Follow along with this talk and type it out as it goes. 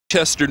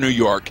Rochester, New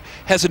York,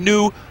 has a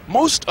new,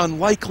 most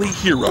unlikely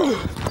hero,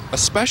 a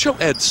special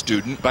ed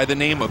student by the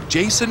name of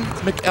Jason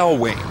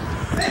McElwain.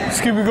 Let's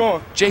keep it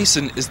going.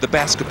 Jason is the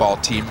basketball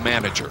team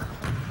manager.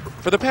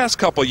 For the past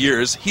couple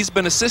years, he's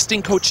been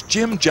assisting Coach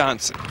Jim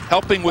Johnson,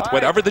 helping with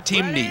whatever the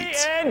team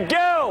needs. And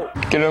go!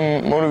 Get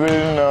them motivated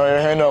and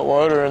hand out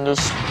water and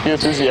just be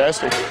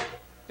enthusiastic.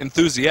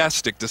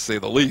 Enthusiastic, to say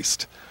the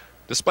least.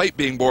 Despite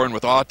being born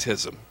with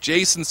autism,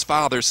 Jason's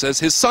father says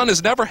his son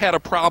has never had a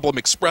problem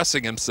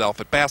expressing himself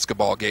at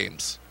basketball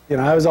games. You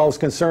know, I was always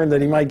concerned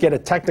that he might get a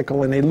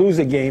technical and they lose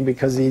a game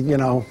because he, you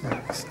know,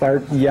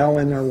 start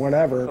yelling or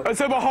whatever. Let's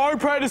have a hard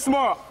practice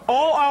tomorrow,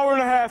 all hour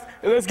and a half,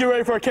 and let's get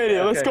ready for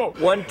Arcadia. Let's go.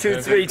 1, 2,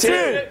 3,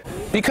 2.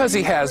 Because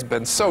he has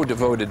been so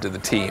devoted to the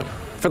team,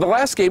 for the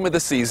last game of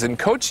the season,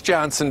 Coach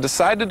Johnson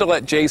decided to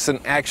let Jason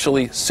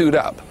actually suit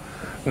up.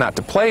 Not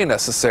to play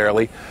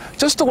necessarily,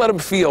 just to let him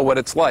feel what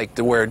it's like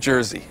to wear a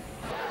jersey.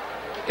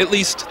 At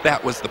least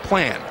that was the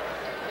plan.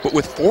 But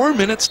with 4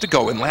 minutes to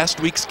go in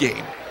last week's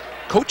game,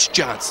 Coach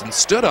Johnson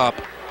stood up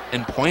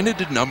and pointed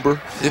to number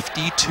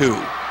 52,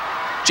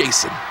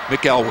 Jason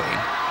McElwain.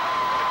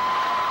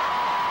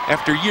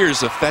 After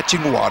years of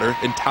fetching water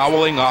and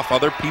toweling off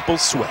other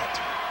people's sweat,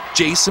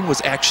 Jason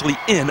was actually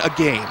in a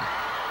game.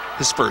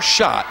 His first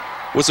shot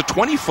was a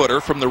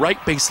 20-footer from the right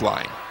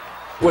baseline.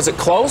 Was it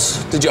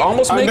close? Did you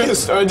almost make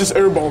it? I just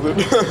airballed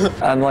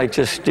it. I'm like,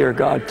 just, dear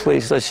God,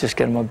 please, let's just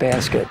get him a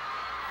basket.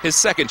 His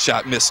second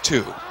shot missed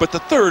too, but the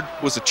third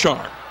was a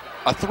charm.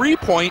 A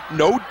three-point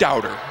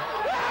no-doubter.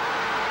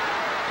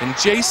 And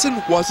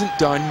Jason wasn't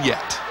done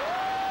yet.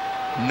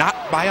 Not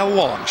by a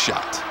long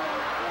shot.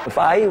 If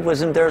I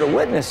wasn't there to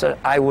witness it,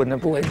 I wouldn't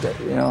have believed it,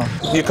 you know.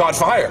 You caught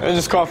fire. I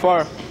just caught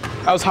fire.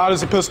 I was hot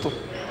as a pistol.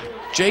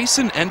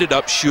 Jason ended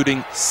up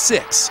shooting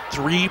 6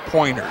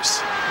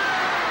 3-pointers.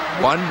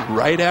 One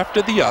right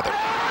after the other.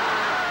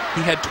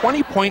 He had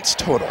 20 points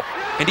total,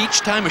 and each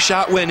time a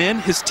shot went in,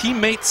 his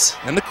teammates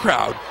and the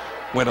crowd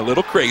went a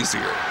little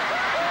crazier.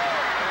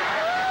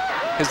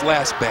 His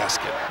last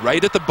basket,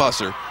 right at the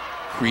buzzer,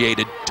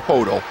 created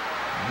total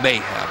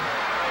mayhem.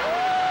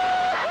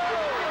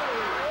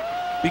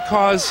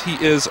 Because he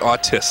is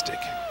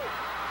autistic,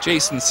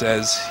 Jason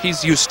says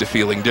he's used to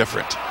feeling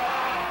different,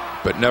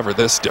 but never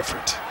this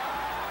different.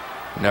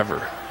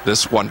 Never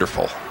this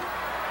wonderful.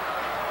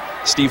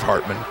 Steve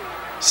Hartman,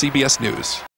 CBS News.